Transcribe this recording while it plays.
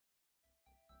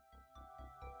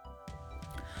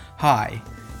Hi,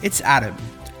 it's Adam,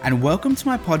 and welcome to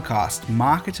my podcast,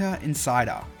 Marketer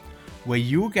Insider, where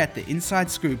you'll get the inside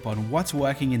scoop on what's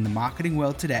working in the marketing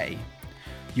world today.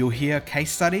 You'll hear case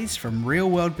studies from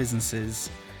real-world businesses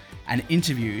and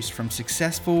interviews from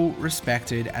successful,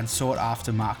 respected, and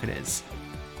sought-after marketers.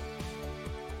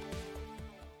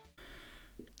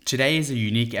 Today is a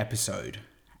unique episode.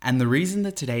 And the reason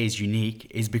that today is unique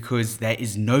is because there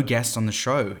is no guest on the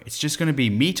show. It's just going to be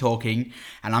me talking,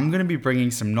 and I'm going to be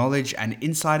bringing some knowledge and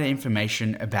insider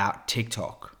information about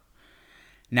TikTok.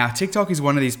 Now, TikTok is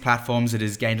one of these platforms that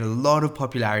has gained a lot of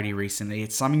popularity recently.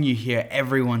 It's something you hear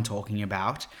everyone talking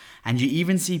about, and you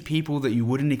even see people that you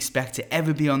wouldn't expect to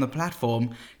ever be on the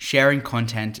platform sharing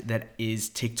content that is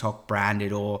TikTok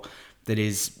branded or that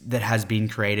has been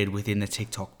created within the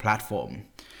TikTok platform.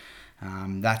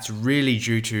 That's really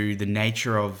due to the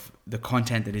nature of the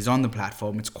content that is on the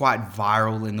platform. It's quite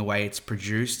viral in the way it's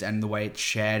produced and the way it's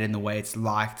shared and the way it's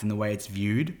liked and the way it's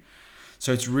viewed.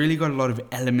 So it's really got a lot of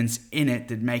elements in it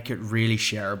that make it really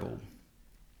shareable.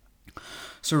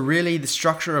 So really the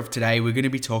structure of today, we're going to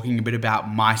be talking a bit about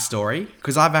my story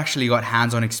because I've actually got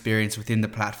hands-on experience within the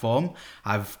platform.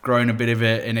 I've grown a bit of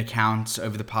an account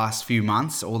over the past few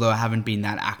months, although I haven't been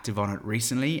that active on it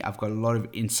recently. I've got a lot of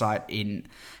insight in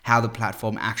how the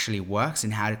platform actually works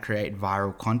and how to create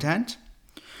viral content.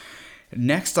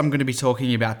 Next, I'm going to be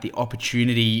talking about the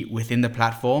opportunity within the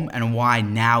platform and why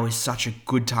now is such a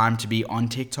good time to be on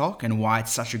TikTok and why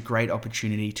it's such a great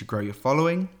opportunity to grow your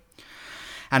following.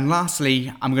 And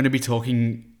lastly, I'm going to be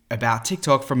talking about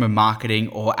TikTok from a marketing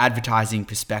or advertising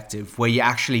perspective, where you're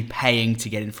actually paying to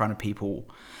get in front of people,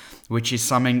 which is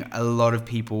something a lot of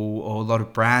people or a lot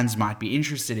of brands might be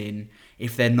interested in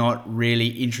if they're not really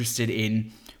interested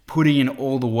in putting in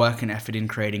all the work and effort in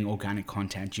creating organic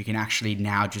content. You can actually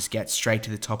now just get straight to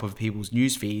the top of people's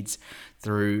news feeds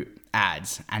through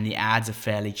ads, and the ads are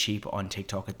fairly cheap on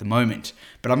TikTok at the moment.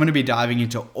 But I'm going to be diving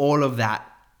into all of that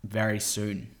very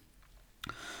soon.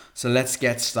 So let's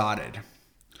get started.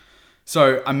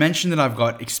 So I mentioned that I've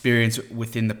got experience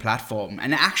within the platform,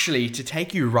 and actually to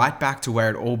take you right back to where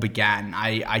it all began,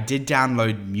 I did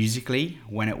download Musical.ly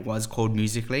when it was called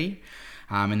Musical.ly,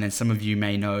 and then some of you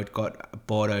may know it got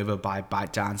bought over by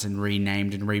ByteDance and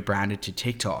renamed and rebranded to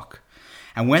TikTok.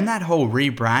 And when that whole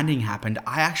rebranding happened,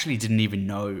 I actually didn't even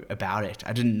know about it.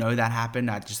 I didn't know that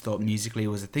happened. I just thought Musical.ly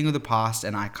was a thing of the past,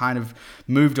 and I kind of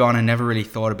moved on and never really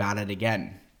thought about it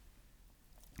again.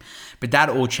 But that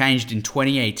all changed in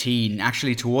 2018.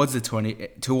 Actually, towards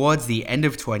the end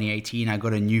of 2018, I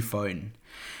got a new phone.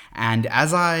 And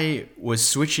as I was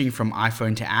switching from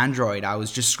iPhone to Android, I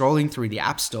was just scrolling through the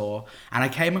App Store and I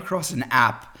came across an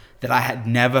app that I had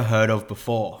never heard of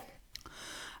before.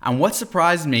 And what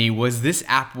surprised me was this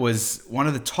app was one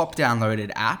of the top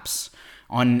downloaded apps.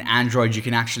 On Android, you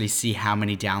can actually see how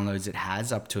many downloads it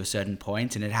has up to a certain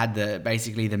point, and it had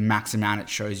basically the max amount it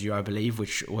shows you, I believe,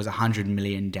 which was 100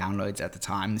 million downloads at the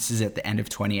time. This is at the end of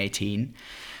 2018.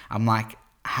 I'm like,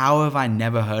 how have I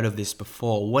never heard of this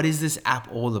before? What is this app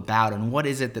all about? And what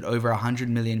is it that over 100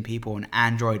 million people on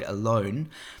Android alone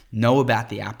know about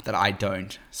the app that I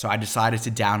don't? So I decided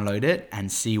to download it and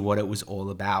see what it was all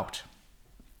about.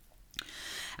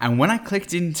 And when I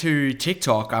clicked into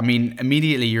TikTok,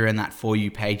 immediately you're in that For You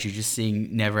page, you're just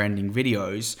seeing never-ending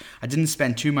videos. I didn't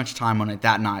spend too much time on it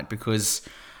that night because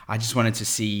I just wanted to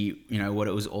see, what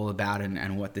it was all about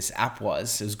and what this app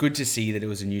was. It was good to see that it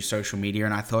was a new social media,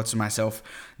 and I thought to myself,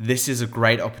 this is a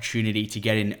great opportunity to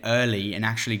get in early and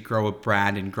actually grow a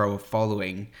brand and grow a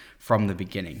following from the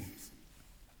beginning.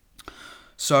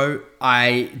 So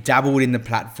I dabbled in the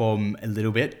platform a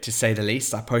little bit, to say the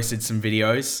least. I posted some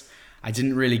videos. I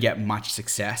didn't really get much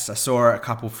success. I saw a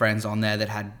couple friends on there that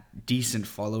had decent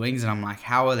followings, and I'm like,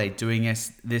 how are they doing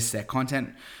this? Their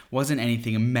content wasn't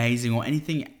anything amazing or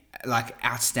anything like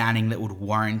outstanding that would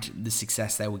warrant the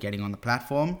success they were getting on the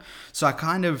platform. So I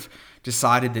kind of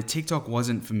decided that TikTok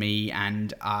wasn't for me,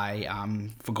 and I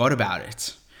forgot about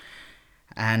it.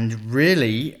 And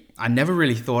really, I never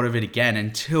really thought of it again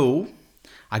until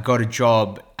I got a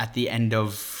job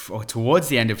towards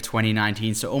the end of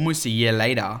 2019, so almost a year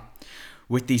later,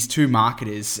 with these two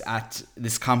marketers at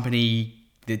this company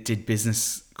that did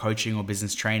business coaching or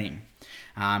business training.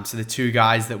 So the two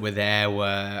guys that were there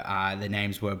their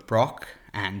names were Brock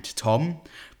and Tom.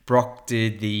 Brock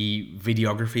did the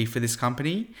videography for this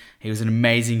company. He was an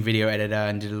amazing video editor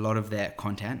and did a lot of their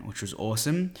content, which was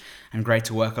awesome and great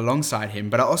to work alongside him.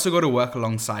 But I also got to work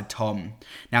alongside Tom.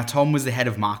 Now, Tom was the head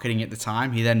of marketing at the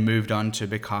time. He then moved on to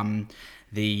become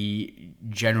the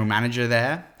general manager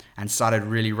there and started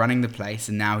really running the place.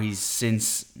 And now he's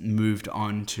since moved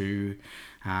on to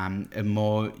a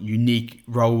more unique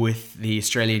role with the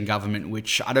Australian government,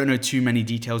 which I don't know too many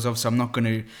details of, so I'm not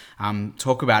going to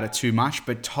talk about it too much.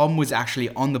 But Tom was actually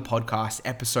on the podcast,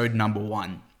 episode number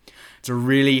 1. It's a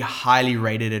really highly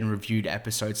rated and reviewed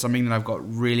episode, something that I've got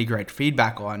really great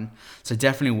feedback on. So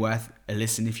definitely worth a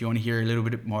listen if you want to hear a little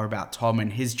bit more about Tom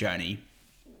and his journey.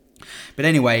 But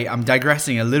anyway, I'm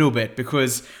digressing a little bit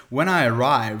because when I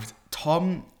arrived,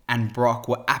 Tom and Brock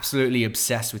were absolutely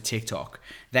obsessed with TikTok.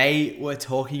 They were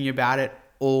talking about it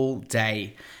all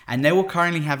day. And they were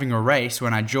currently having a race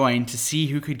when I joined to see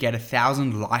who could get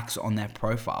 1,000 likes on their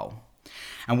profile.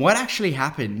 And what actually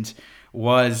happened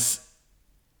was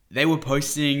they were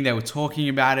posting, they were talking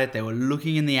about it, they were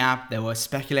looking in the app, they were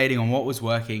speculating on what was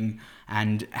working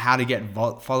and how to get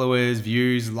followers,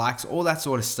 views, likes, all that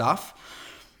sort of stuff.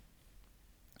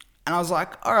 And I was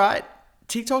like, all right,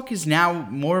 TikTok is now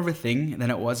more of a thing than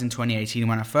it was in 2018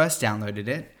 when I first downloaded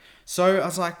it. So I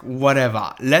was like,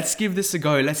 whatever, let's give this a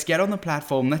go. Let's get on the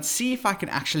platform. Let's see if I can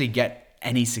actually get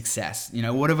any success. You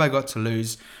know, what have I got to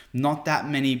lose? Not that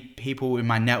many people in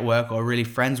my network or really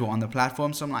friends were on the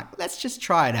platform. So I'm like, let's just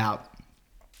try it out.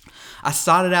 I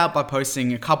started out by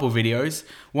posting a couple videos,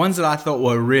 ones that I thought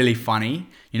were really funny,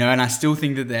 you know, and I still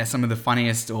think that they're some of the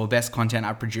funniest or best content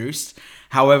I produced.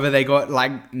 However, they got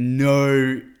like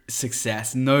no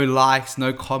success, no likes,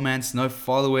 no comments, no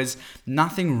followers,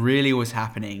 nothing really was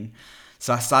happening.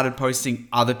 So I started posting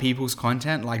other people's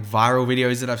content, like viral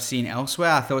videos that I've seen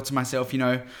elsewhere. I thought to myself, you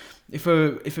know, if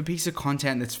a piece of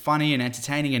content that's funny and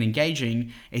entertaining and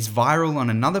engaging is viral on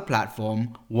another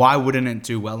platform, why wouldn't it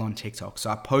do well on TikTok? So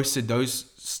I posted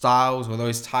those styles or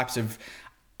those types of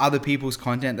other people's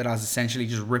content that I was essentially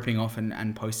just ripping off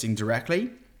and posting directly.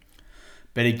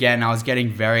 But again, I was getting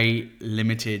very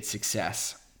limited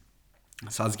success.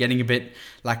 So I was getting a bit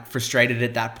like frustrated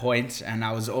at that point, and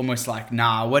I was almost like,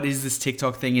 nah, what is this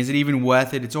TikTok thing? Is it even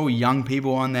worth it? It's all young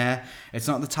people on there. It's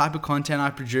not the type of content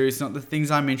I produce, not the things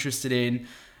I'm interested in,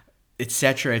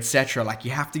 etc., etc. Like,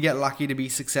 you have to get lucky to be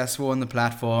successful on the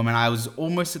platform, and I was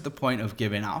almost at the point of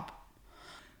giving up.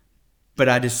 But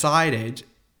I decided,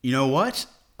 you know what?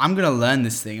 I'm going to learn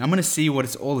this thing. I'm going to see what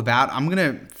it's all about. I'm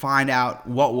going to find out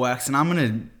what works, and I'm going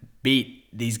to beat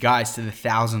these guys to the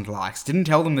 1,000 likes. Didn't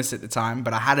tell them this at the time,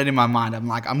 but I had it in my mind. I'm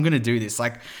like, I'm going to do this.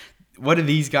 Like, what do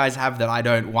these guys have that I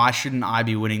don't? Why shouldn't I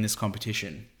be winning this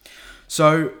competition?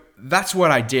 So that's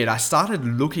what I did. I started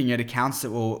looking at accounts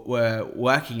that were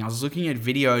working. I was looking at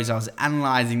videos. I was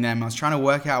analyzing them. I was trying to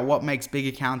work out what makes big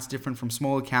accounts different from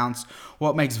small accounts,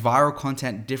 what makes viral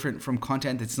content different from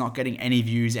content that's not getting any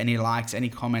views, any likes, any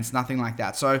comments, nothing like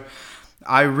that. So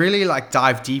I really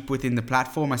dive deep within the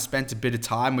platform. I spent a bit of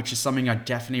time, which is something I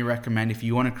definitely recommend if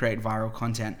you want to create viral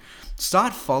content.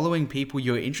 Start following people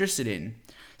you're interested in.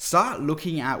 Start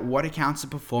looking at what accounts are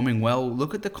performing well.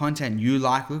 Look at the content you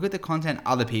like. Look at the content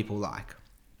other people like.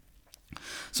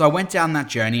 So I went down that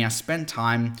journey. I spent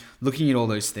time looking at all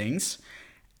those things.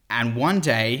 And one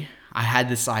day I had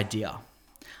this idea.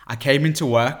 I came into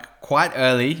work quite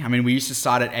early. I mean, we used to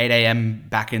start at 8 a.m.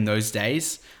 back in those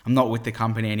days. I'm not with the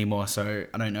company anymore, so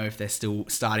I don't know if they're still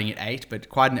starting at 8, but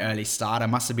quite an early start. I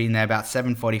must have been there about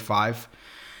 7:45.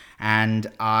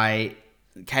 And I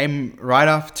came right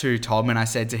up to Tom and I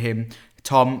said to him,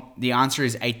 Tom, the answer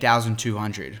is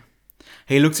 8,200.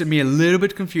 He looked at me a little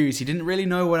bit confused. He didn't really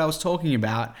know what I was talking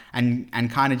about and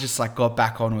kind of just got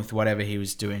back on with whatever he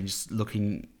was doing, just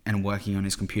looking and working on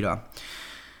his computer.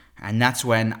 And that's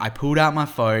when I pulled out my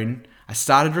phone, I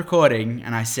started recording,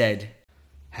 and I said,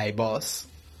 hey boss,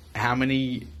 how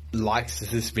many likes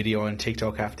does this video on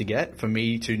TikTok have to get for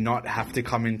me to not have to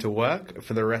come into work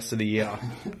for the rest of the year?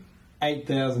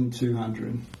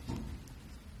 8,200.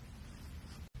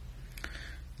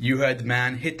 You heard the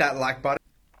man. Hit that like button.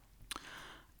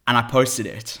 And I posted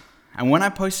it. And when I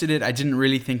posted it, I didn't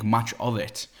really think much of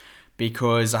it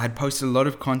because I had posted a lot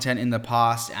of content in the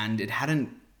past and it hadn't,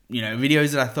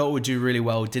 videos that I thought would do really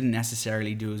well didn't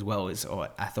necessarily do as well as or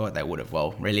I thought they would have.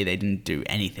 Well, really, they didn't do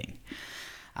anything.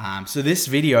 So this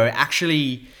video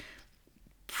actually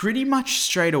pretty much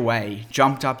straight away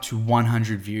jumped up to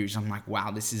 100 views. I'm like,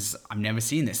 wow, I've never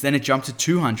seen this. Then it jumped to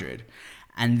 200.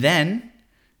 And then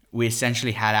we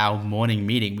essentially had our morning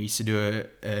meeting. We used to do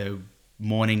a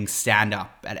morning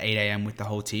stand-up at 8 a.m. with the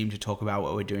whole team to talk about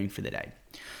what we're doing for the day.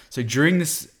 So during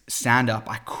this stand-up,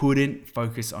 I couldn't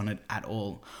focus on it at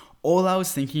all. All I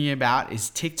was thinking about is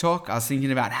TikTok. I was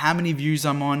thinking about how many views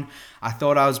I'm on. I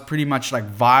thought I was pretty much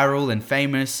viral and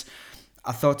famous.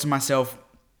 I thought to myself,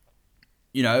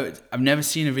 I've never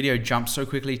seen a video jump so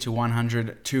quickly to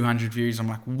 100, 200 views. I'm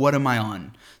like, what am I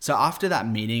on? So after that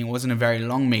meeting, it wasn't a very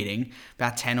long meeting,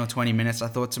 about 10 or 20 minutes, I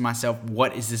thought to myself,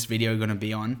 what is this video going to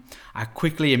be on? I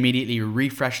quickly, immediately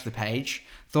refreshed the page.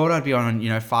 Thought I'd be on,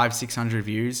 500, 600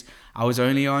 views. I was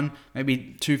only on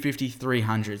maybe 250,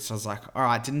 300. So I was like, all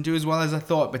right, didn't do as well as I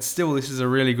thought, but still, this is a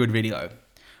really good video.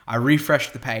 I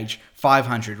refreshed the page,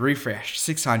 500, refreshed,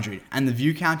 600, and the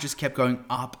view count just kept going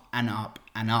up and up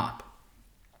and up.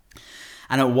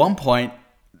 And at one point,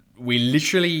 we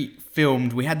literally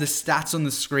filmed, we had the stats on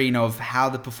the screen of how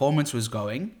the performance was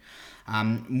going.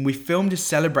 We filmed a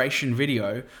celebration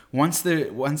video once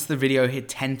the video hit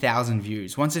 10,000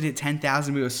 views. Once it hit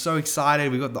 10,000, we were so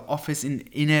excited. We got the office in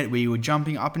it. We were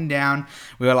jumping up and down.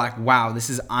 We were like, wow, this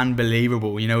is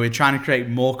unbelievable. We're trying to create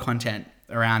more content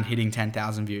around hitting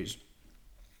 10,000 views.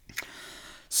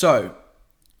 So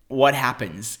what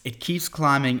happens? It keeps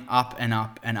climbing up and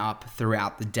up and up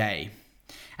throughout the day.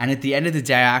 And at the end of the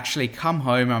day, I actually come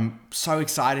home. I'm so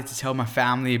excited to tell my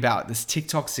family about this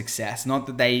TikTok success. Not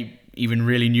that they even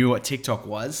really knew what TikTok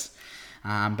was.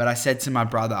 But I said to my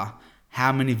brother,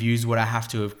 how many views would I have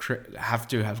to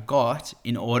have got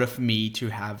in order for me to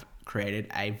have created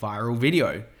a viral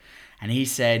video? And he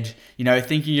said,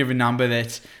 thinking of a number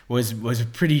that was a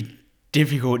pretty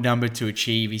difficult number to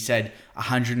achieve, he said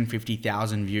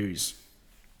 150,000 views.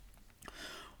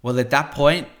 Well, at that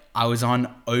point, I was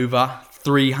on over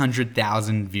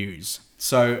 300,000 views.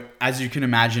 So as you can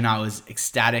imagine, I was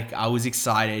ecstatic. I was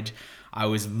excited. I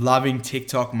was loving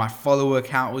TikTok. My follower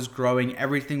count was growing.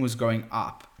 Everything was going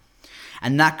up.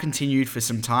 And that continued for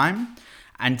some time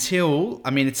until,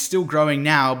 it's still growing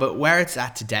now, but where it's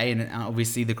at today, and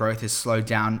obviously the growth has slowed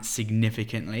down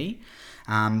significantly,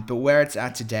 but where it's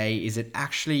at today is it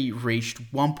actually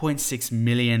reached 1.6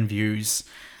 million views,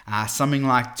 something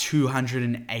like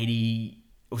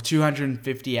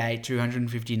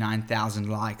 259,000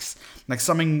 likes, like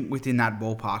something within that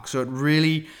ballpark. So it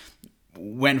really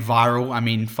went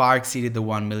viral. Far exceeded the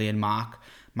 1 million mark.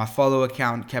 My follower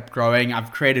count kept growing.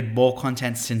 I've created more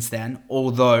content since then,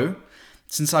 although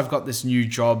since I've got this new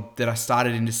job that I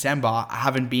started in December, I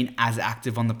haven't been as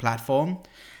active on the platform.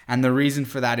 And the reason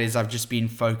for that is I've just been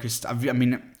focused.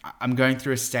 I'm going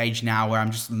through a stage now where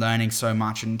I'm just learning so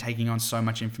much and taking on so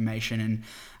much information and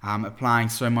applying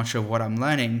so much of what I'm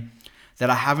learning that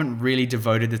I haven't really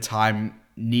devoted the time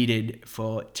needed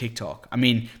for TikTok.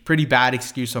 Pretty bad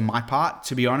excuse on my part,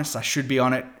 to be honest. I should be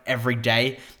on it every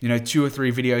day, 2 or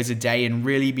 3 videos a day and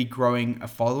really be growing a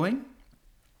following.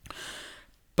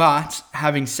 But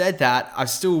having said that, I've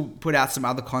still put out some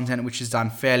other content which has done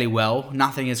fairly well.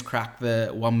 Nothing has cracked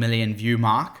the 1 million view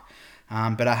mark.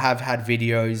 But I have had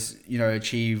videos,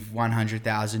 achieve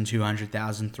 100,000,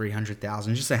 200,000,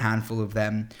 300,000, just a handful of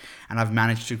them. And I've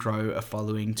managed to grow a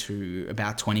following to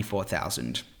about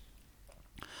 24,000.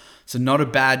 So not a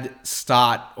bad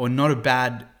start or not a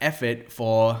bad effort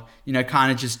for,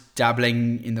 kind of just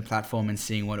dabbling in the platform and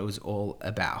seeing what it was all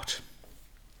about.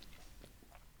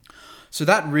 So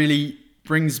that really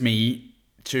brings me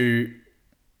to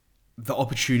the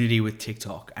opportunity with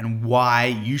TikTok and why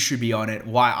you should be on it,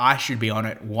 why I should be on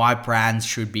it, why brands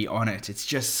should be on it. It's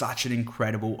just such an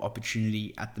incredible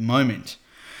opportunity at the moment.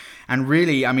 And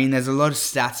really, there's a lot of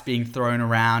stats being thrown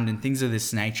around and things of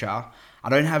this nature. I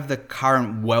don't have the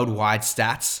current worldwide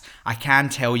stats. I can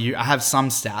tell you, I have some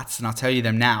stats and I'll tell you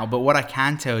them now. But what I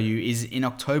can tell you is in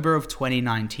October of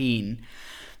 2019,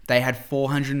 they had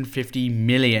 450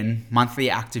 million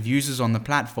monthly active users on the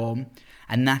platform,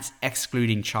 and that's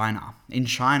excluding China. In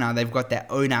China, they've got their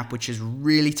own app, which has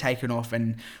really taken off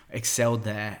and excelled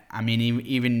there.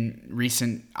 Even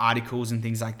recent articles and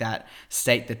things like that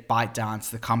state that ByteDance,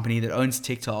 the company that owns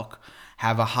TikTok,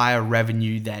 have a higher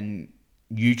revenue than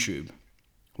YouTube,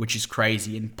 which is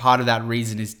crazy. And part of that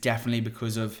reason is definitely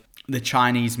because of the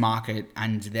Chinese market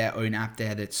and their own app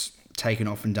there that's taken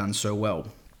off and done so well.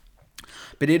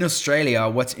 But in Australia,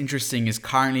 what's interesting is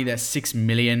currently there's 6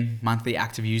 million monthly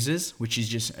active users, which is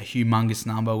just a humongous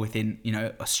number within,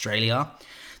 Australia.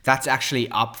 That's actually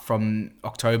up from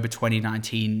October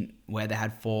 2019, where they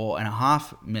had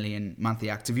 4.5 million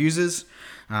monthly active users.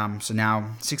 So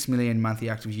now 6 million monthly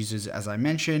active users, as I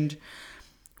mentioned.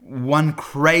 One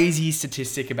crazy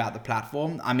statistic about the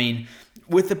platform,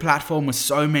 with the platform with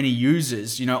so many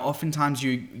users, oftentimes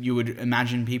you would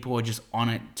imagine people are just on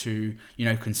it to,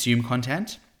 consume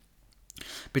content.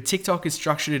 But TikTok is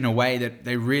structured in a way that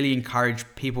they really encourage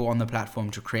people on the platform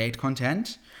to create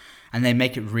content, and they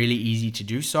make it really easy to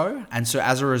do so. And so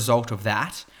as a result of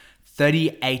that,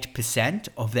 38%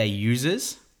 of their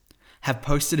users have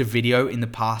posted a video in the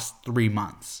past 3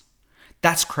 months.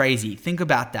 That's crazy. Think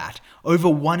about that. Over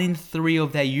 1 in 3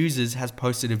 of their users has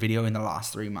posted a video in the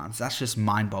last 3 months. That's just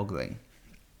mind-boggling.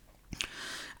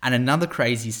 And another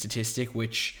crazy statistic,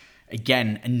 which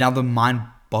again, another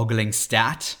mind-boggling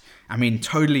stat. I mean,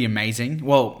 totally amazing.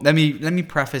 Well, let me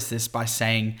preface this by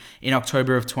saying in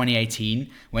October of 2018,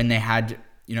 when they had,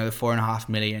 the 4.5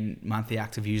 million monthly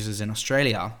active users in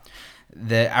Australia,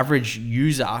 the average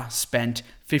user spent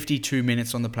 52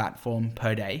 minutes on the platform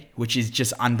per day, which is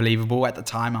just unbelievable. At the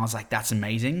time, I was like, that's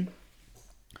amazing.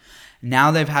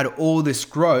 Now they've had all this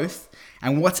growth,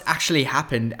 and what's actually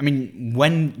happened, I mean,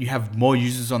 when you have more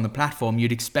users on the platform,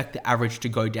 you'd expect the average to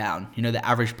go down. The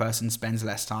average person spends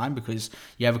less time because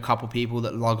you have a couple people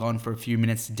that log on for a few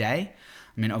minutes a day.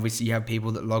 I mean, obviously you have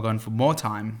people that log on for more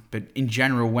time, but in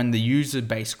general, when the user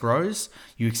base grows,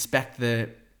 you expect the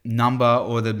number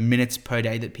or the minutes per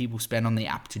day that people spend on the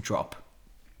app to drop.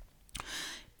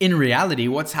 In reality,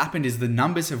 what's happened is the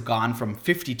numbers have gone from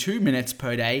 52 minutes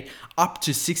per day up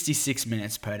to 66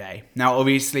 minutes per day. Now,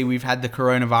 obviously, we've had the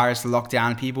coronavirus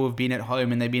lockdown. People have been at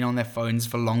home and they've been on their phones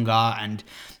for longer, and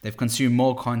they've consumed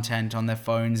more content on their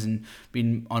phones and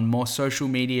been on more social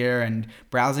media and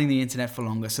browsing the internet for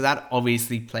longer. So that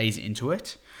obviously plays into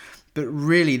it. But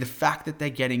really, the fact that they're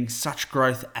getting such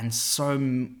growth and so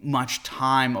much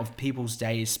time of people's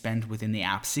days spent within the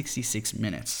app, 66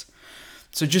 minutes.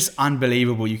 So just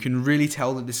unbelievable. You can really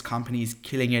tell that this company is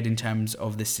killing it in terms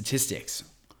of the statistics.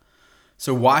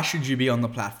 So why should you be on the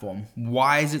platform?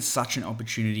 Why is it such an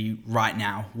opportunity right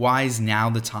now? Why is now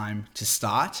the time to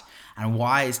start? And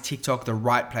why is TikTok the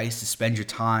right place to spend your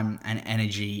time and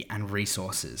energy and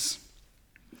resources?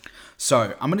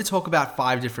 So I'm going to talk about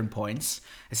 5 different points.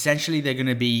 Essentially, they're going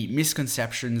to be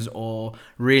misconceptions or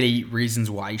really reasons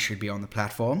why you should be on the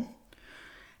platform.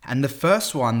 And the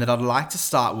first one that I'd like to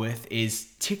start with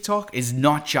is TikTok is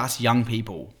not just young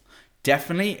people.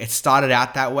 Definitely, it started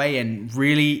out that way, and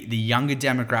really the younger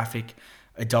demographic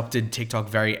adopted TikTok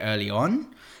very early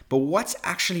on. But what's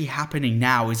actually happening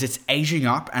now is it's aging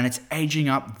up, and it's aging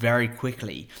up very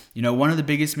quickly. One of the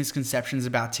biggest misconceptions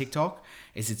about TikTok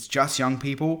is it's just young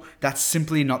people. That's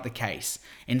simply not the case.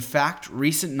 In fact,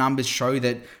 recent numbers show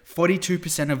that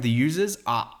 42% of the users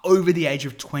are over the age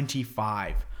of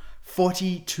 25.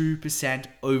 42%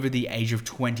 over the age of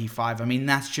 25. I mean,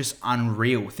 that's just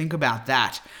unreal. Think about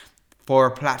that. For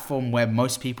a platform where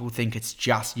most people think it's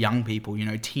just young people,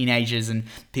 teenagers and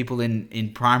people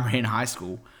in primary and high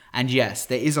school. And yes,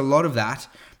 there is a lot of that,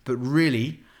 but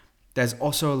really, there's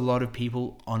also a lot of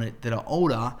people on it that are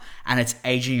older, and it's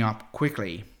aging up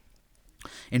quickly.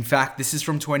 In fact, this is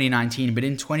from 2019, but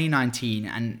in 2019,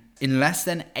 and in less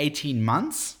than 18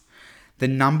 months, the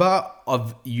number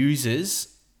of users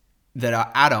that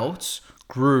are adults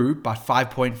grew by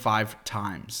 5.5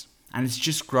 times. And it's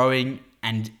just growing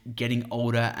and getting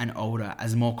older and older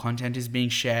as more content is being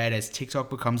shared, as TikTok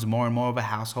becomes more and more of a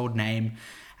household name,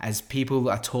 as people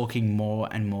are talking more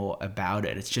and more about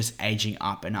it. It's just aging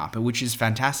up and up, which is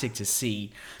fantastic to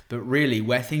see. But really,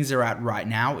 where things are at right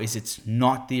now is it's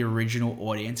not the original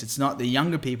audience. It's not the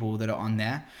younger people that are on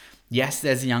there. Yes,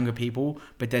 there's younger people,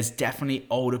 but there's definitely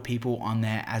older people on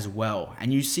there as well.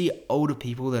 And you see older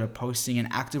people that are posting and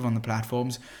active on the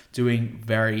platforms doing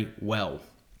very well.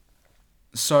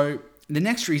 So the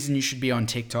next reason you should be on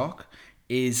TikTok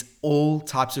is all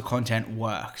types of content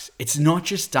works. It's not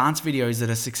just dance videos that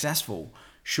are successful.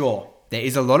 Sure, there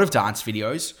is a lot of dance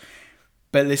videos,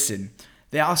 but listen,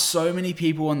 there are so many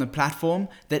people on the platform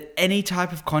that any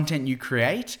type of content you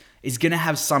create is going to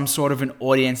have some sort of an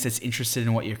audience that's interested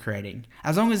in what you're creating.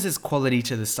 As long as there's quality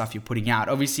to the stuff you're putting out.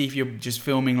 Obviously, if you're just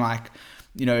filming like,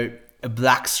 a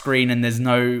black screen and there's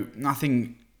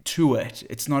nothing to it,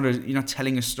 you're not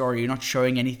telling a story, you're not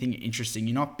showing anything interesting,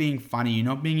 you're not being funny, you're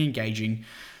not being engaging,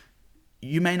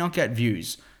 you may not get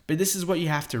views. But this is what you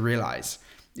have to realize.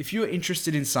 If you're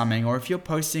interested in something, or if you're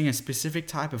posting a specific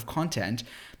type of content,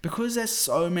 because there's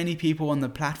so many people on the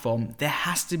platform, there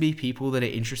has to be people that are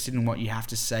interested in what you have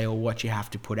to say or what you have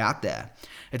to put out there.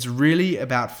 It's really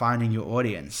about finding your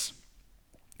audience.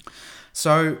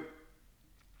 So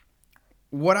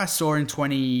what I saw in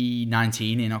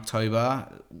 2019 in October,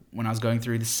 when I was going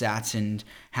through the stats and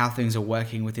how things are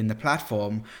working within the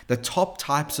platform, the top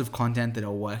types of content that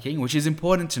are working, which is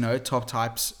important to know, top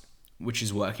types which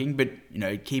is working, but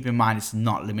keep in mind it's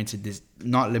not limited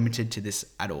to this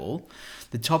at all.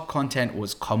 The top content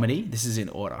was comedy. This is in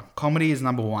order. Comedy is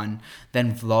number 1.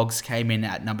 Then vlogs came in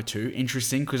at number 2.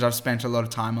 Interesting, because I've spent a lot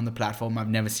of time on the platform. I've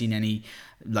never seen any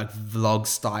like vlog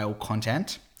style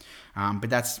content. But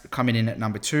that's coming in at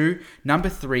number 2. Number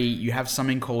 3, you have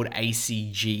something called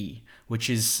ACG, which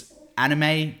is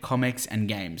anime, comics, and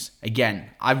games. Again,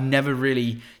 I've never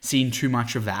really seen too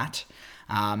much of that,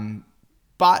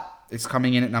 but it's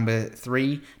coming in at number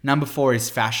 3. Number 4 is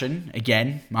fashion.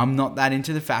 Again, I'm not that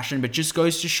into the fashion, but just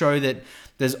goes to show that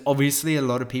there's obviously a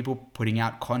lot of people putting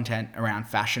out content around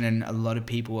fashion and a lot of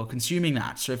people are consuming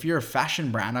that. So if you're a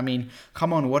fashion brand, I mean,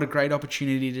 come on, what a great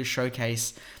opportunity to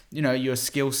showcase, your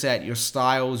skill set, your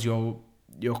styles, your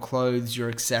clothes, your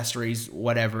accessories,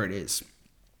 whatever it is.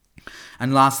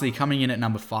 And lastly, coming in at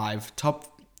number 5,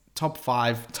 top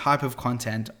 5 type of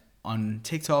content on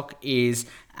TikTok is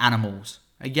animals.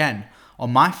 Again,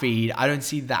 on my feed, I don't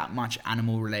see that much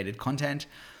animal-related content,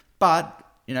 but,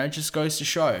 it just goes to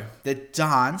show that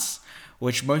dance,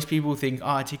 which most people think,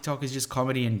 TikTok is just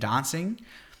comedy and dancing,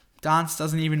 dance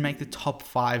doesn't even make the top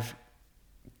 5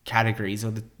 categories,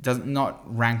 or not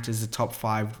ranked as the top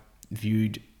 5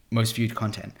 most viewed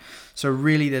content. So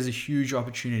really, there's a huge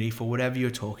opportunity for whatever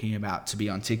you're talking about to be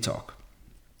on TikTok.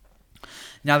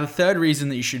 Now, the third reason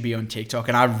that you should be on TikTok,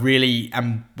 and I really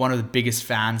am one of the biggest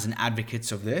fans and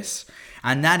advocates of this,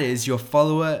 and that is your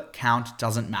follower count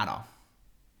doesn't matter.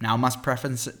 Now, I must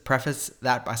preface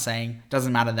that by saying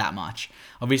doesn't matter that much.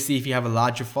 Obviously, if you have a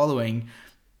larger following,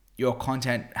 your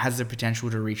content has the potential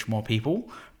to reach more people.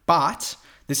 But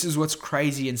this is what's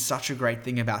crazy and such a great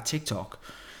thing about TikTok.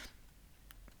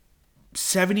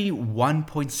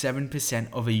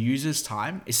 71.7% of a user's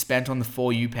time is spent on the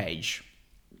For You page.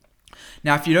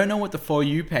 Now, if you don't know what the For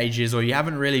You page is, or you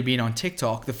haven't really been on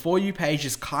TikTok, the For You page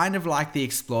is kind of like the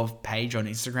Explore page on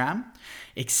Instagram,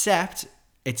 except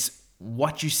it's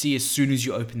what you see as soon as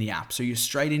you open the app. So you're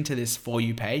straight into this For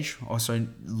You page, also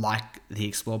like the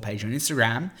Explore page on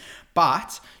Instagram,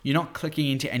 but you're not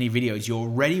clicking into any videos. You're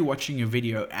already watching a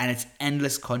video and it's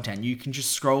endless content. You can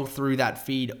just scroll through that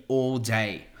feed all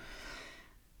day.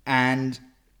 And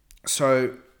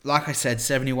so, like I said,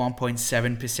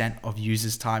 71.7% of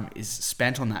users' time is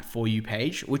spent on that For You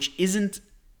page, which isn't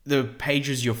the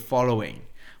pages you're following,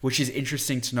 which is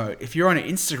interesting to note. If you're on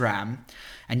Instagram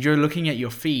and you're looking at your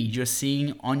feed, you're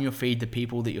seeing on your feed the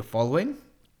people that you're following.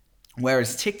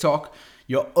 Whereas TikTok,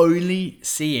 you're only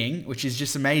seeing, which is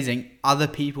just amazing, other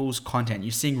people's content.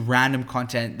 You're seeing random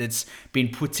content that's been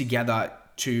put together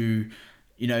to,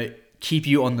 keep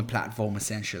you on the platform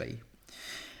essentially.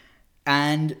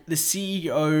 And the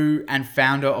CEO and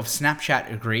founder of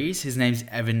Snapchat agrees. His name's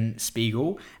Evan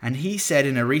Spiegel. And he said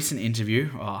in a recent interview,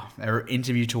 an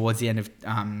interview towards the end of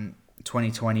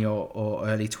 2020 or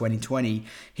early 2020,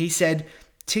 he said,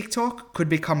 TikTok could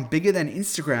become bigger than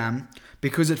Instagram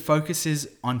because it focuses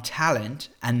on talent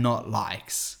and not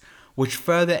likes, which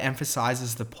further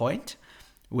emphasizes the point,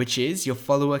 which is your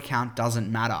follower count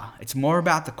doesn't matter. It's more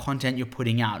about the content you're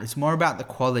putting out. It's more about the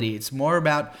quality. It's more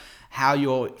about how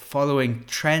you're following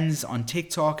trends on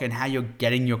TikTok and how you're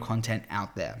getting your content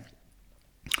out there.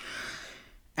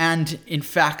 And in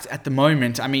fact, at the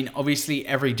moment, obviously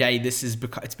every day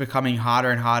it's becoming harder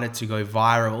and harder to go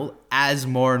viral as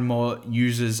more and more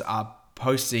users are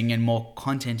posting and more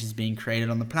content is being created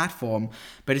on the platform.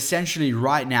 But essentially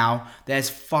right now, there's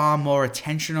far more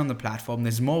attention on the platform.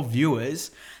 There's more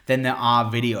viewers than there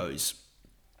are videos.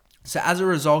 So as a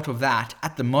result of that,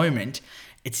 at the moment,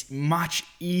 it's much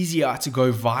easier to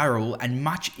go viral and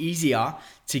much easier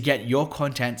to get your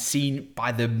content seen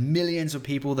by the millions of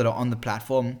people that are on the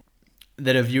platform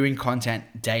that are viewing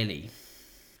content daily.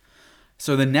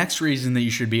 So the next reason that you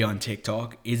should be on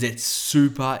TikTok is it's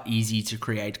super easy to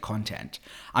create content.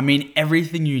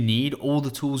 Everything you need, all the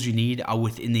tools you need are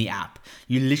within the app.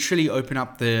 You literally open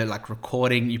up the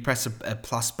recording, you press a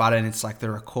plus button, it's like the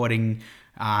recording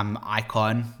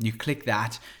icon, you click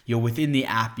that, you're within the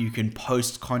app, you can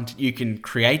post content, you can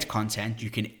create content,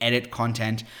 you can edit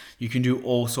content, you can do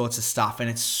all sorts of stuff, and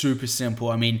it's super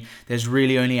simple. There's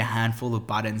really only a handful of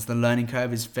buttons. The learning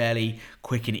curve is fairly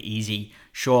quick and easy.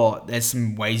 Sure, there's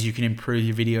some ways you can improve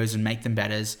your videos and make them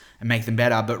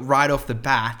better, but right off the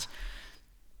bat,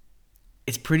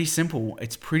 it's pretty simple.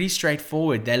 It's pretty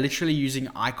straightforward. They're literally using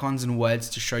icons and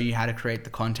words to show you how to create the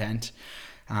content,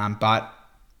 but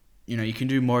you can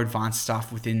do more advanced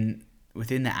stuff within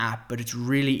the app, but it's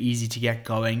really easy to get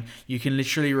going. You can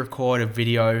literally record a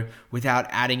video without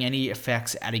adding any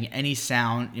effects, adding any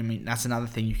sound. That's another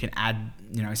thing. You can add,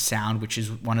 sound, which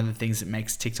is one of the things that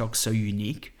makes TikTok so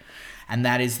unique. And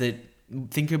that is that,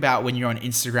 think about when you're on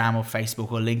Instagram or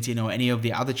Facebook or LinkedIn or any of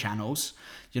the other channels,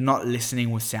 you're not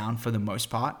listening with sound for the most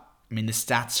part. The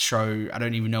stats show, I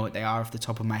don't even know what they are off the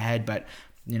top of my head, but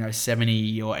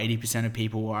 70 or 80% of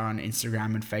people are on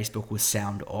Instagram and Facebook with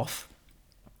sound off.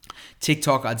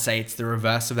 TikTok, I'd say it's the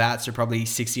reverse of that. So probably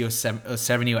 60 or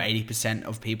 70 or 80%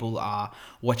 of people are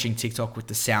watching TikTok with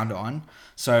the sound on.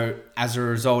 So as a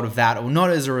result of that, or not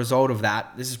as a result of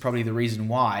that, this is probably the reason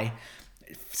why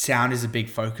sound is a big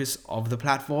focus of the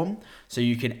platform. So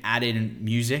you can add in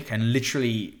music and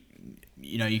literally,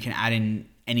 you can add in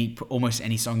almost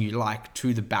any song you like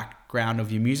to the background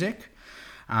of your music,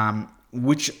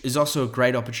 which is also a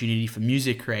great opportunity for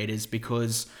music creators,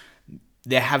 because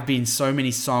there have been so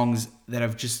many songs that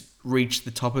have just reached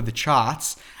the top of the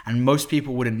charts, and most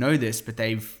people wouldn't know this, but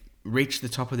they've reached the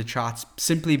top of the charts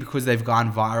simply because they've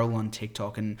gone viral on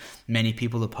TikTok, and many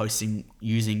people are posting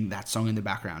using that song in the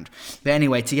background. But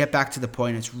anyway, to get back to the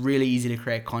point, it's really easy to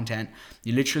create content.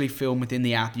 You literally film within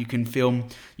the app. You can film,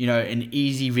 an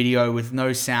easy video with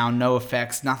no sound, no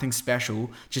effects, nothing special,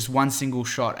 just one single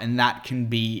shot, and that can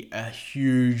be a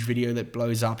huge video that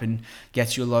blows up and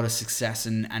gets you a lot of success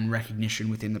and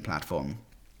recognition within the platform.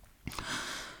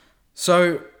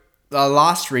 So the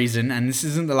last reason, and this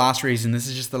isn't the last reason, this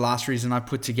is just the last reason I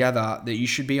put together that you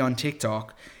should be on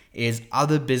TikTok, is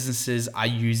other businesses are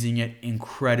using it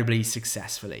incredibly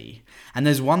successfully. And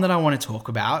there's one that I want to talk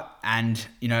about, and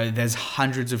there's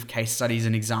hundreds of case studies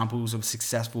and examples of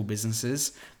successful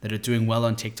businesses that are doing well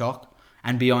on TikTok.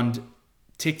 And beyond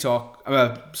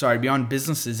beyond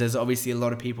businesses, there's obviously a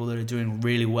lot of people that are doing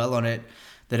really well on it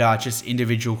that are just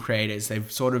individual creators. They've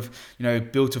sort of,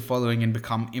 built a following and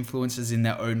become influencers in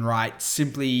their own right,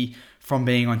 simply from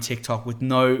being on TikTok, with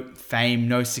no fame,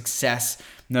 no success,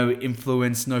 no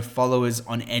influence, no followers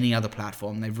on any other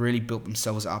platform. They've really built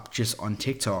themselves up just on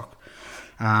TikTok.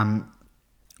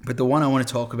 But the one I want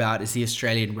to talk about is the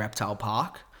Australian Reptile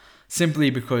Park, simply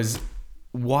because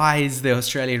why is the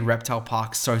Australian Reptile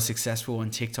Park so successful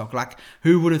on TikTok? Like,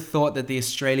 who would have thought that the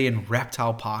Australian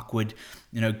Reptile Park would,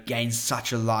 gain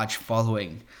such a large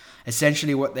following?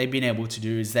 Essentially, what they've been able to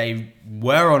do is they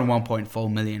were on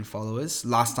 1.4 million followers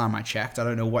last time I checked. I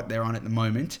don't know what they're on at the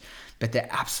moment, but they're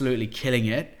absolutely killing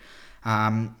it.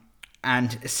 And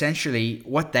essentially,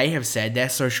 what they have said, their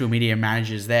social media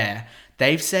managers there,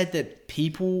 they've said that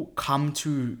people come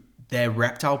to their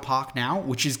reptile park now,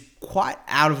 which is quite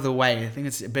out of the way. I think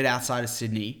it's a bit outside of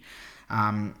Sydney.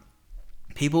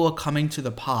 People are coming to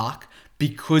the park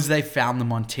because they found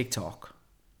them on TikTok.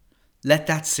 Let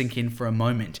that sink in for a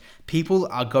moment. People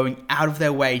are going out of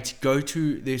their way to go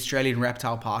to the Australian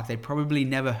Reptile Park. They probably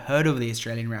never heard of the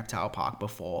Australian Reptile Park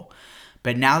before,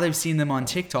 but now they've seen them on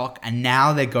TikTok and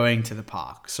now they're going to the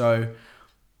park. So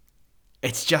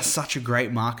it's just such a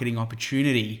great marketing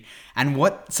opportunity. And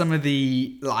what some of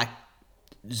the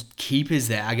keepers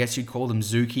there, I guess you'd call them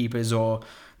zookeepers or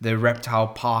the reptile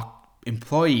park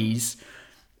employees,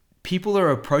 people are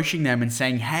approaching them and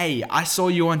saying, hey, I saw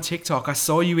you on TikTok. I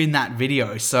saw you in that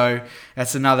video. So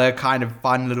that's another kind of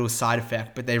fun little side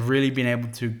effect, but they've really been able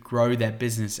to grow their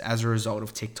business as a result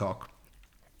of TikTok.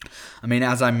 I mean,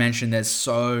 as I mentioned, there's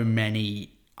so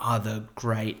many other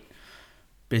great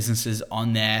businesses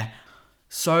on there.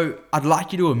 So I'd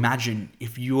like you to imagine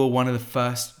if you were one of the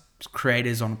first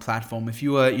creators on a platform, if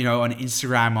you were, on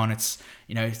Instagram on its,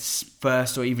 its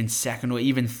first or even second or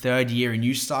even third year, and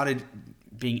you started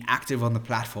being active on the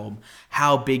platform,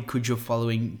 how big could your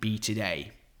following be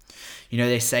today?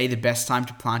 They say the best time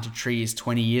to plant a tree is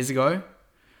 20 years ago.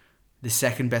 The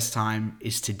second best time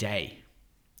is today.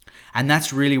 And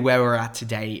that's really where we're at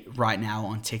today, right now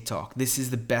on TikTok. This is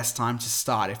the best time to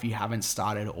start if you haven't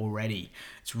started already.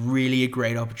 It's really a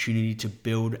great opportunity to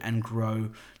build and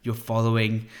grow your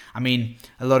following. I mean,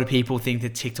 a lot of people think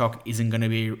that TikTok isn't going to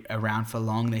be around for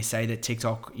long. They say that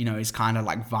TikTok, is kind of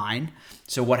like Vine.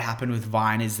 So what happened with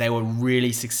Vine is they were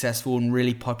really successful and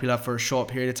really popular for a short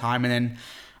period of time. And then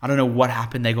I don't know what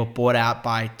happened. They got bought out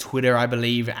by Twitter, I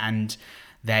believe, and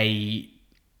they,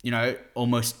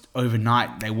 almost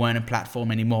overnight, they weren't a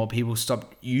platform anymore. People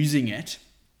stopped using it.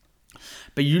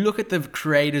 But you look at the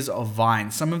creators of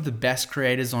Vine, some of the best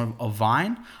creators of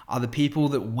Vine are the people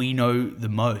that we know the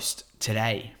most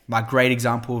today. My great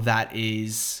example of that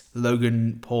is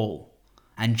Logan Paul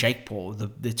and Jake Paul,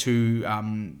 the two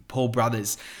Paul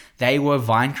brothers. They were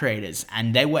Vine creators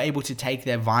and they were able to take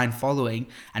their Vine following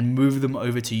and move them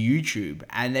over to YouTube.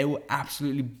 And they were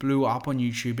absolutely blew up on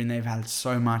YouTube and they've had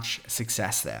so much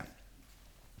success there.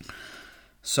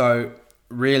 So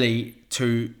really,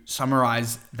 to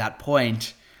summarize that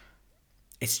point,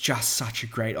 it's just such a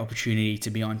great opportunity to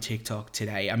be on TikTok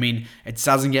today. I mean, it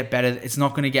doesn't get better. It's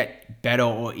not going to get better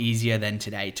or easier than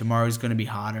today. Tomorrow's going to be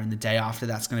harder and the day after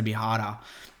that's going to be harder.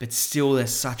 But still,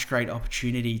 there's such great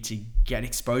opportunity to get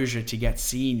exposure, to get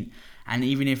seen. And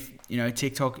even if,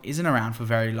 TikTok isn't around for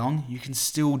very long, you can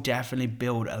still definitely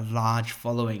build a large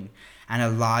following and a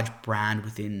large brand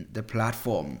within the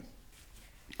platform.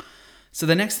 So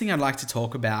the next thing I'd like to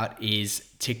talk about is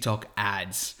TikTok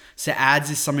ads. So ads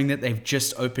is something that they've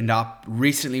just opened up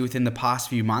recently within the past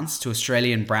few months to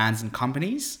Australian brands and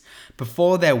companies.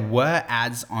 Before, there were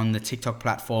ads on the TikTok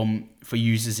platform for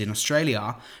users in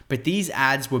Australia, but these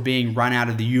ads were being run out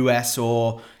of the US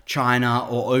or China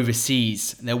or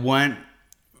overseas. They weren't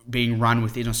being run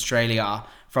within Australia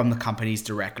from the companies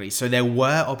directly. So there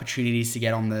were opportunities to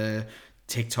get on the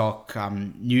TikTok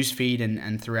newsfeed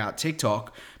and throughout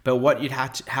TikTok. But what you'd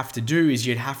have to do is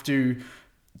you'd have to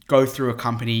go through a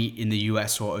company in the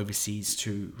US or overseas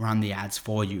to run the ads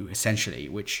for you, essentially,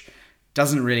 which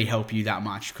doesn't really help you that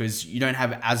much because you don't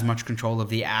have as much control of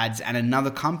the ads, and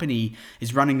another company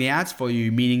is running the ads for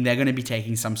you, meaning they're going to be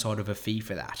taking some sort of a fee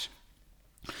for that.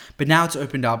 But now it's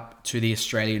opened up to the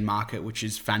Australian market, which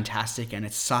is fantastic, and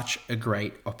it's such a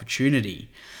great opportunity.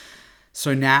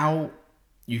 So now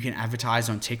you can advertise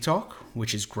on TikTok,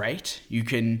 which is great. You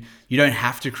don't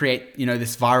have to create,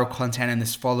 this viral content and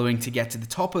this following to get to the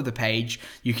top of the page.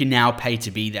 You can now pay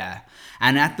to be there.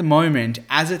 And at the moment,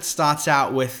 as it starts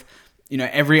out with,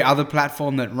 every other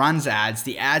platform that runs ads,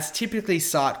 the ads typically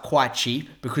start quite cheap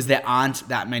because there aren't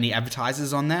that many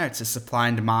advertisers on there. It's a supply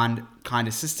and demand kind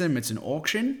of system. It's an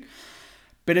auction.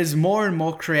 But as more and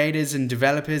more creators and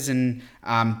developers and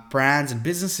brands and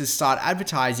businesses start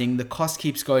advertising, the cost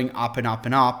keeps going up and up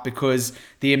and up because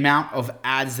the amount of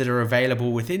ads that are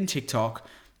available within TikTok,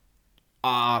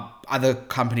 other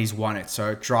companies want it.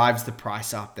 So it drives the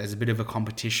price up. There's a bit of a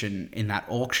competition in that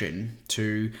auction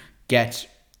to get,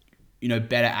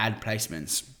 better ad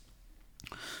placements.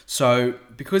 So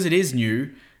because it is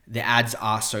new, the ads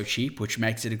are so cheap, which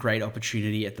makes it a great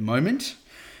opportunity at the moment.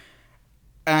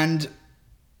 And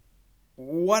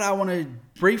what I want to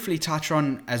briefly touch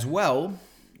on as well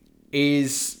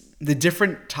is the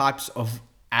different types of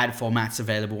ad formats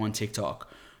available on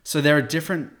TikTok. So there are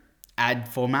different ad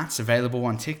formats available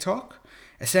on TikTok.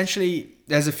 Essentially,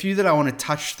 there's a few that I want to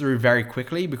touch through very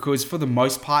quickly because for the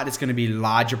most part, it's going to be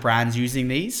larger brands using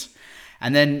these.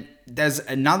 And then there's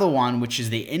another one, which is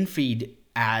the in-feed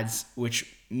ads,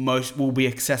 which most will be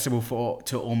accessible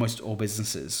to almost all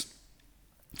businesses.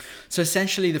 So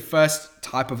essentially, the first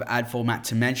type of ad format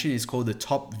to mention is called the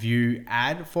top view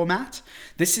ad format.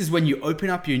 This is when you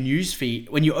open up your newsfeed.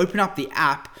 When you open up the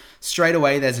app, straight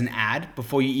away there's an ad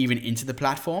before you even enter the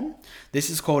platform.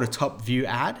 This is called a top view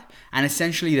ad. And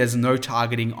essentially, there's no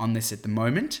targeting on this at the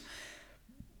moment.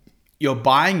 You're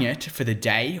buying it for the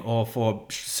day or for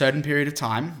a certain period of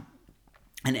time.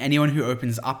 And anyone who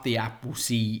opens up the app will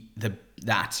see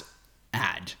that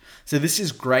ad. So this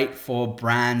is great for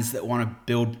brands that want to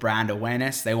build brand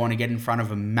awareness. They want to get in front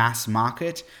of a mass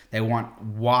market. They want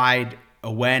wide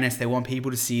awareness. They want people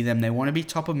to see them. They want to be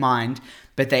top of mind,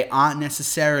 but they aren't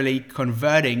necessarily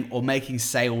converting or making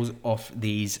sales off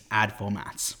these ad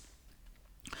formats.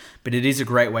 But it is a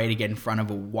great way to get in front of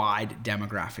a wide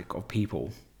demographic of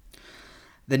people.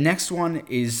 The next one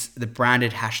is the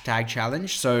branded hashtag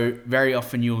challenge. So very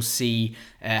often you'll see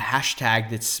a hashtag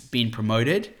that's been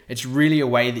promoted. It's really a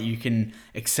way that you can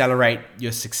accelerate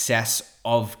your success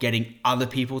of getting other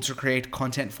people to create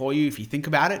content for you, if you think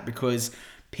about it, because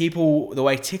the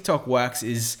way TikTok works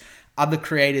is other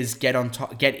creators get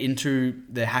into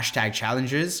the hashtag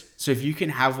challenges. So if you can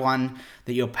have one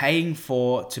that you're paying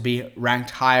for to be ranked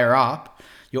higher up,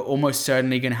 you're almost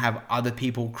certainly going to have other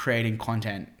people creating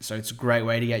content. So it's a great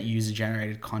way to get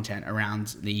user-generated content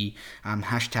around the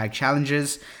hashtag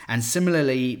challenges. And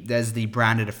similarly, there's the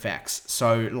branded effects.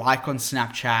 So like on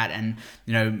Snapchat and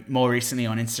more recently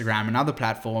on Instagram and other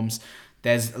platforms,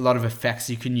 there's a lot of effects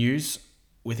you can use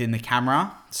within the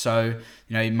camera. So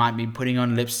you might be putting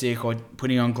on lipstick or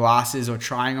putting on glasses or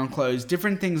trying on clothes,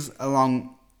 different things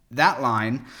along that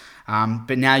line.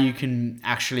 But now you can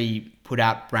actually put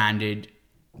out branded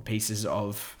pieces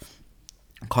of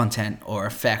content or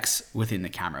effects within the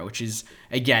camera, which is,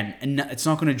 again, it's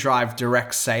not going to drive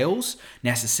direct sales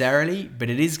necessarily, but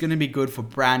it is going to be good for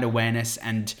brand awareness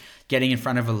and getting in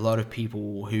front of a lot of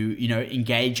people who,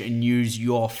 engage and use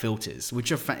your filters,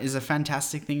 which is a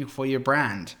fantastic thing for your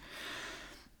brand.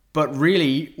 But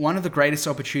really, one of the greatest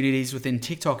opportunities within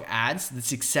TikTok ads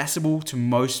that's accessible to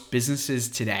most businesses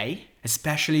today,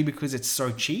 especially because it's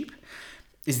so cheap,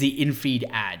 is the in-feed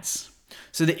ads.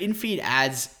 So the in-feed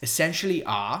ads essentially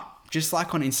are, just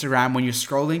like on Instagram, when you're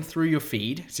scrolling through your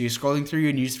feed, so you're scrolling through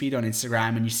your newsfeed on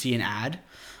Instagram and you see an ad.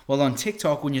 Well, on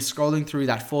TikTok, when you're scrolling through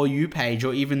that For You page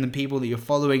or even the people that you're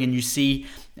following and you see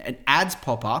ads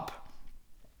pop up,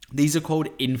 these are called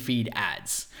in-feed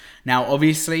ads. Now,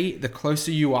 obviously, the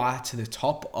closer you are to the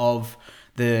top of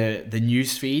the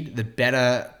newsfeed, the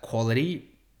better quality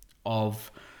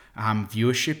of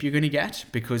viewership you're going to get,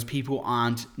 because people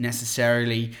aren't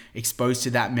necessarily exposed to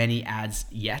that many ads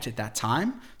yet at that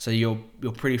time. So you're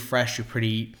pretty fresh, you're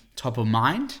pretty top of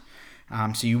mind.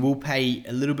 So you will pay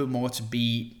a little bit more to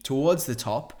be towards the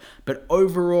top. But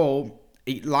overall,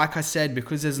 like I said,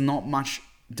 because there's not much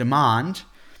demand,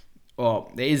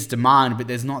 or there is demand, but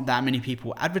there's not that many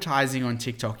people advertising on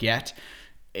TikTok yet,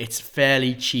 it's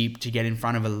fairly cheap to get in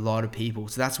front of a lot of people.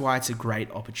 So that's why it's a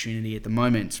great opportunity at the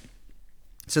moment.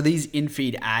 So these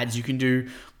in-feed ads, you can do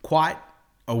quite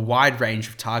a wide range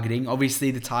of targeting.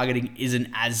 Obviously, the targeting isn't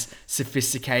as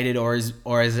sophisticated or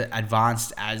as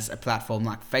advanced as a platform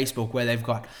like Facebook, where they've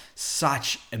got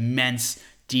such immense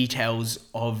details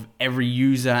of every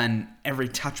user and every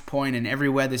touch point and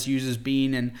everywhere this user's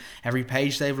been and every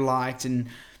page they've liked and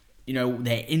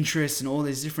their interests and all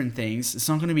these different things. It's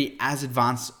not going to be as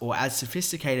advanced or as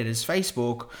sophisticated as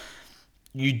Facebook.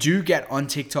 You do get on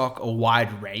TikTok a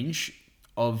wide range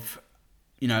of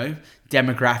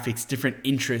demographics, different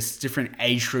interests, different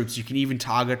age groups. You can even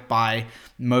target by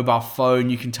mobile phone.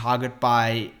 You can target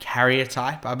by carrier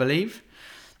type, I believe,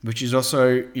 which is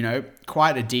also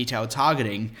quite a detailed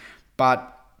targeting.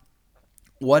 But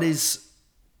what is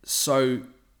so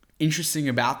interesting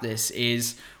about this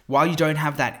is, while you don't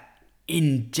have that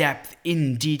in-depth,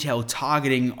 in-detail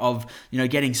targeting of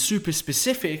getting super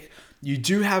specific, you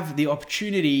do have the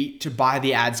opportunity to buy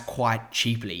the ads quite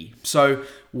cheaply. So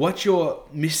what you're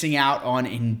missing out on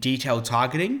in detailed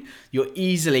targeting, you're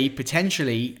easily,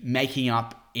 potentially making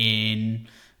up in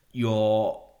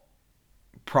your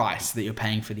price that you're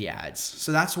paying for the ads.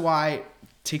 So that's why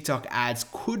TikTok ads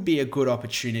could be a good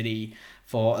opportunity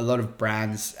for a lot of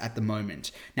brands at the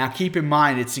moment. Now, keep in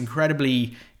mind, it's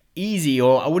incredibly easy,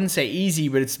 or I wouldn't say easy,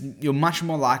 but you're much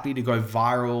more likely to go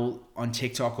viral on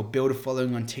TikTok or build a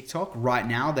following on TikTok right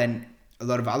now than a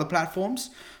lot of other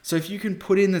platforms. So if you can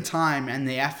put in the time and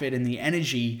the effort and the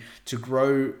energy to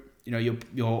grow, your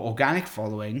organic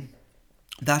following,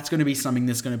 that's going to be something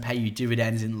that's going to pay you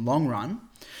dividends in the long run.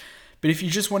 But if you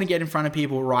just want to get in front of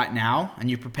people right now and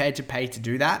you're prepared to pay to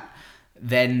do that,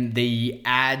 then the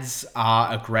ads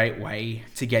are a great way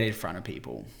to get in front of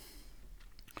people.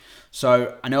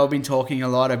 So I know I've been talking a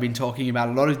lot. I've been talking about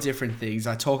a lot of different things.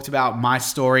 I talked about my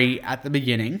story at the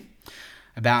beginning,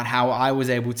 about how I was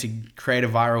able to create a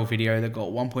viral video that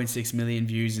got 1.6 million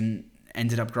views and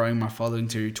ended up growing my following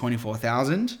to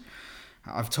 24,000.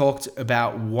 I've talked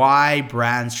about why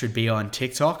brands should be on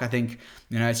TikTok. I think,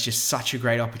 it's just such a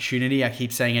great opportunity. I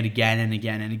keep saying it again and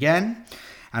again and again.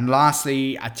 And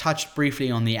lastly, I touched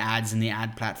briefly on the ads and the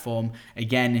ad platform.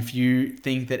 Again, if you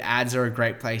think that ads are a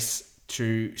great place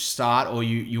to start, or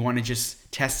you want to just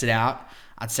test it out,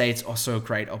 I'd say it's also a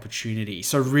great opportunity.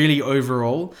 So really,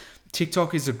 overall,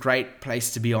 TikTok is a great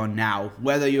place to be on now,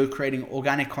 whether you're creating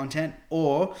organic content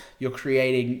or you're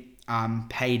creating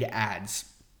paid ads.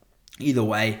 Either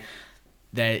way,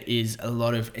 there is a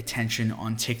lot of attention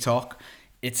on TikTok.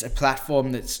 It's a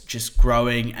platform that's just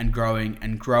growing and growing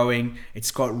and growing.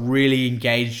 It's got really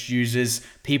engaged users.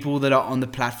 People that are on the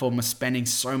platform are spending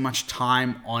so much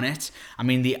time on it. I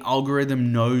mean, the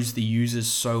algorithm knows the users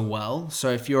so well. So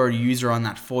if you're a user on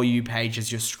that For You page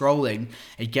as you're scrolling,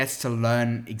 it gets to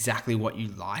learn exactly what you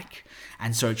like.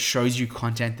 And so it shows you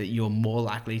content that you're more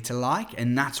likely to like.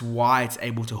 And that's why it's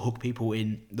able to hook people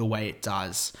in the way it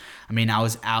does. I mean, I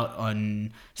was out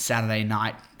on Saturday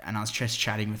night and I was just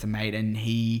chatting with a mate, and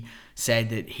he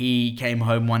said that he came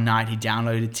home one night, he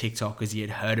downloaded TikTok because he had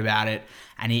heard about it,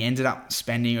 and he ended up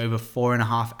spending over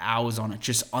 4.5 hours on it,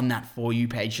 just on that For You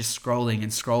page, just scrolling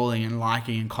and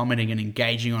liking and commenting and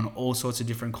engaging on all sorts of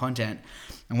different content.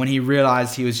 And when he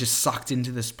realized he was just sucked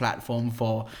into this platform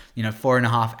for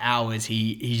 4.5 hours,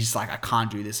 he's just like, I can't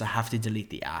do this, I have to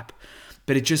delete the app.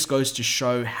 But it just goes to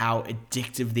show how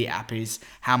addictive the app is,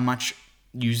 how much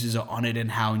users are on it and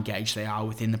how engaged they are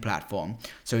within the platform.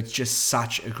 So it's just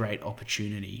such a great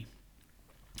opportunity.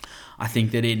 I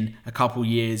think that in a couple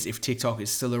years, if TikTok is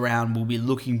still around, we'll be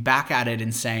looking back at it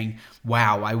and saying,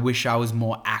 wow, I wish I was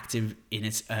more active in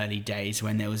its early days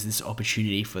when there was this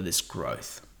opportunity for this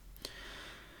growth.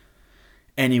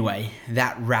 Anyway,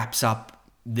 that wraps up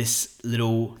this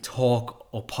little talk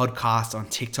or podcast on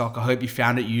TikTok. I hope you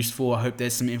found it useful. I hope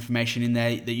there's some information in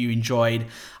there that you enjoyed.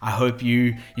 I hope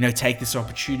you take this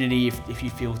opportunity, if you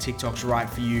feel TikTok's right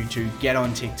for you, to get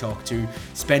on TikTok, to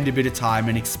spend a bit of time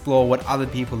and explore what other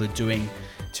people are doing,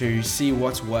 to see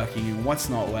what's working and what's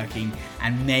not working.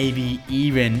 And maybe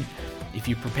even, if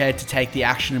you're prepared to take the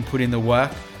action and put in the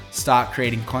work, start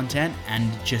creating content and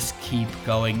just keep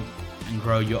going and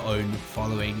grow your own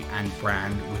following and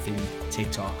brand within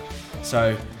TikTok.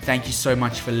 So thank you so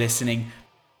much for listening.